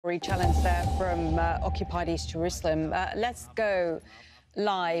Challenge there from occupied East Jerusalem. Let's go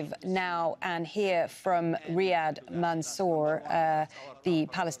live now and hear from Riyad Mansour, the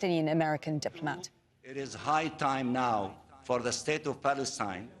Palestinian-American diplomat. It is high time now for the state of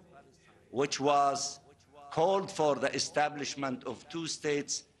Palestine, which was called for the establishment of two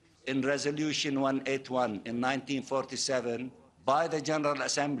states in Resolution 181 in 1947 by the General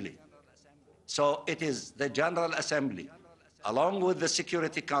Assembly. So it is the General Assembly, along with the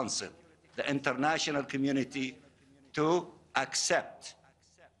Security Council, the international community, to accept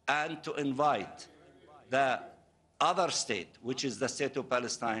and to invite the other state, which is the state of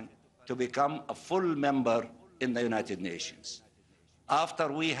Palestine, to become a full member in the United Nations.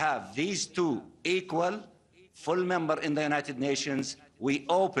 After we have these two equal, full member in the United Nations, we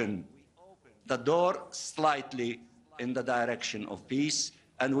open the door slightly in the direction of peace,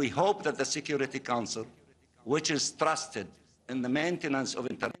 and we hope that the Security Council, which is trusted in the maintenance of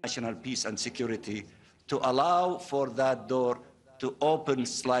international peace and security, to allow for that door to open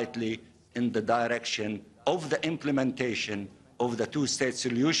slightly in the direction of the implementation of the two-state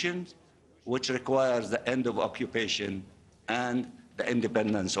solution, which requires the end of occupation and the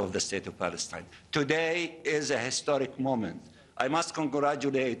independence of the state of Palestine. Today is a historic moment. I must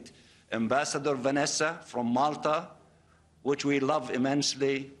congratulate Ambassador Vanessa from Malta, which we love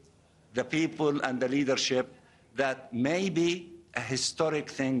immensely, the people and the leadership, that maybe a historic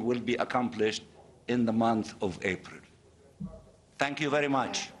thing will be accomplished in the month of April. Thank you very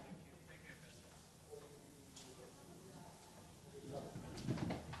much.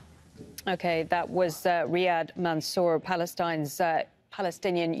 Okay, that was Riyad Mansour, Palestine's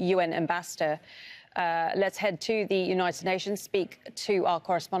Palestinian UN ambassador. Let's head to the United Nations, speak to our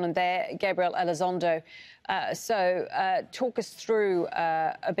correspondent there, Gabriel Elizondo. Talk us through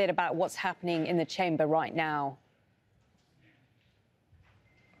a bit about what's happening in the chamber right now.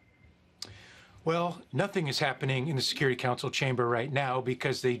 Well, nothing is happening in the Security Council chamber right now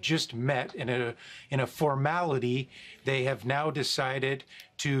because they just met in a formality. They have now decided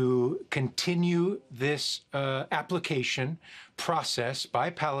to continue this application process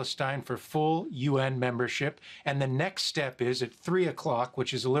by Palestine for full UN membership. And the next step is at 3 o'clock,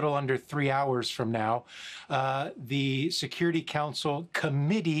 which is a little under 3 hours from now, the Security Council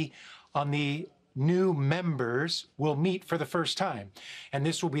Committee on the new members will meet for the first time. And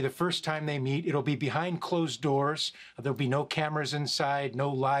this will be the first time they meet. It'll be behind closed doors. There'll be no cameras inside, no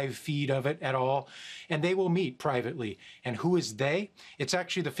live feed of it at all. And they will meet privately. And who is they? It's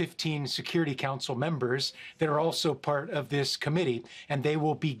actually the 15 Security Council members that are also part of this committee. And they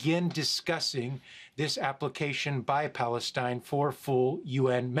will begin discussing this application by Palestine for full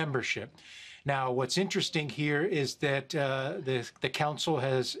UN membership. Now, what's interesting here is that the council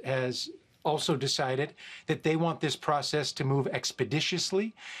has also decided that they want this process to move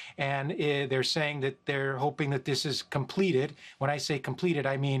expeditiously, and they're saying that they're hoping that this is completed. When I say completed,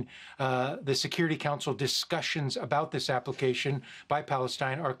 I mean the Security Council discussions about this application by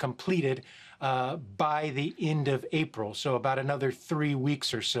Palestine are completed by the end of April, so about another 3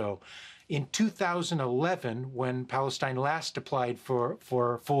 weeks or so. In 2011, when Palestine last applied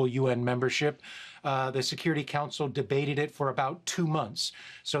for full UN membership, the Security Council debated it for about 2 months.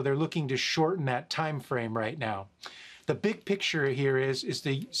 So they're looking to shorten that time frame right now. The big picture here is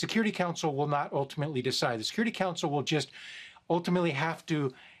the Security Council will not ultimately decide. The Security Council will just ultimately have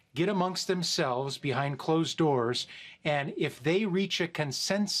to get amongst themselves behind closed doors, and if they reach a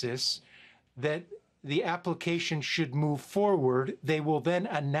consensus that the application should move forward, they will then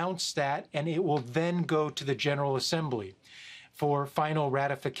announce that, and it will then go to the General Assembly for final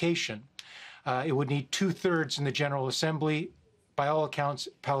ratification. It would need 2/3 in the General Assembly. By all accounts,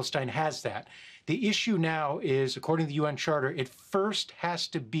 Palestine has that. The issue now is, according to the UN Charter, it first has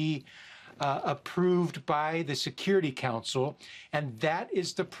to be approved by the Security Council, and that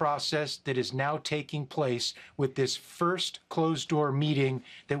is the process that is now taking place with this first closed-door meeting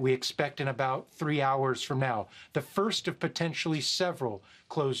that we expect in about 3 hours from now, the first of potentially several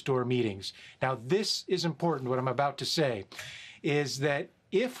closed-door meetings. Now, this is important, what I'm about to say, is that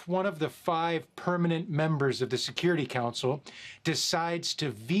if one of the 5 permanent members of the Security Council decides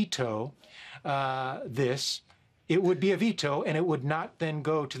to veto this, it would be a veto, and it would not then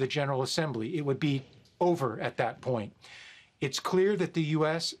go to the General Assembly. It would be over at that point. It's clear that the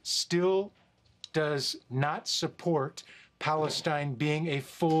U.S. still does not support Palestine being a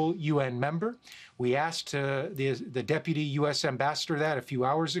full UN member. We asked the deputy U.S. ambassador that a few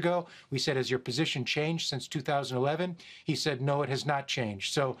hours ago. We said, has your position changed since 2011? He said, no, it has not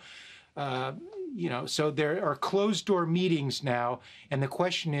changed. So, so there are closed-door meetings now, and the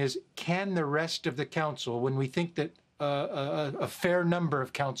question is, can the rest of the council, when we think that a fair number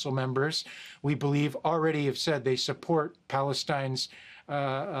of council members, we believe, already have said they support Palestine's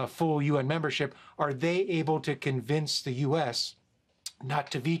full UN membership. Are they able to convince the U.S.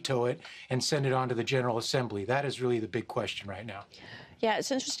 not to veto it and send it on to the General Assembly? That is really the big question right now. Yeah,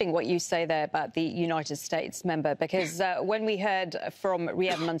 it's interesting what you say there about the United States member, because when we heard from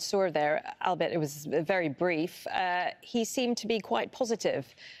Riyad Mansour there, albeit it was very brief, he seemed to be quite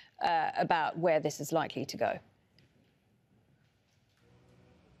positive about where this is likely to go.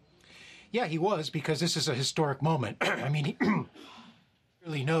 Yeah, he was, because this is a historic moment. I mean, he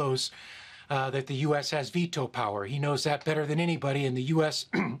really knows that the U.S. has veto power. He knows that better than anybody, and the U.S.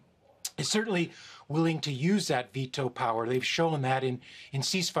 is certainly willing to use that veto power. They've shown that in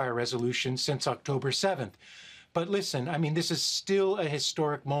ceasefire resolutions since October 7th. But listen, I mean, this is still a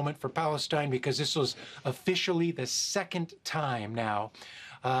historic moment for Palestine, because this was officially the second time now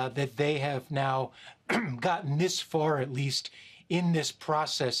that they have now gotten this far, at least, in this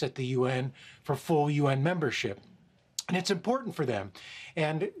process at the UN for full UN membership. And it's important for them.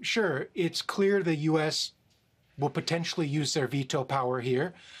 And sure, it's clear the U.S. will potentially use their veto power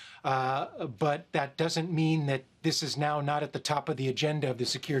here, but that doesn't mean that this is now not at the top of the agenda of the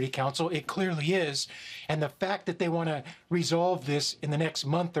Security Council. It clearly is. And the fact that they want to resolve this in the next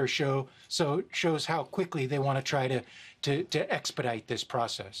month or so shows how quickly they want to try to expedite this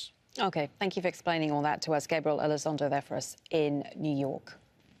process. OK, thank you for explaining all that to us. Gabriel Elizondo there for us in New York.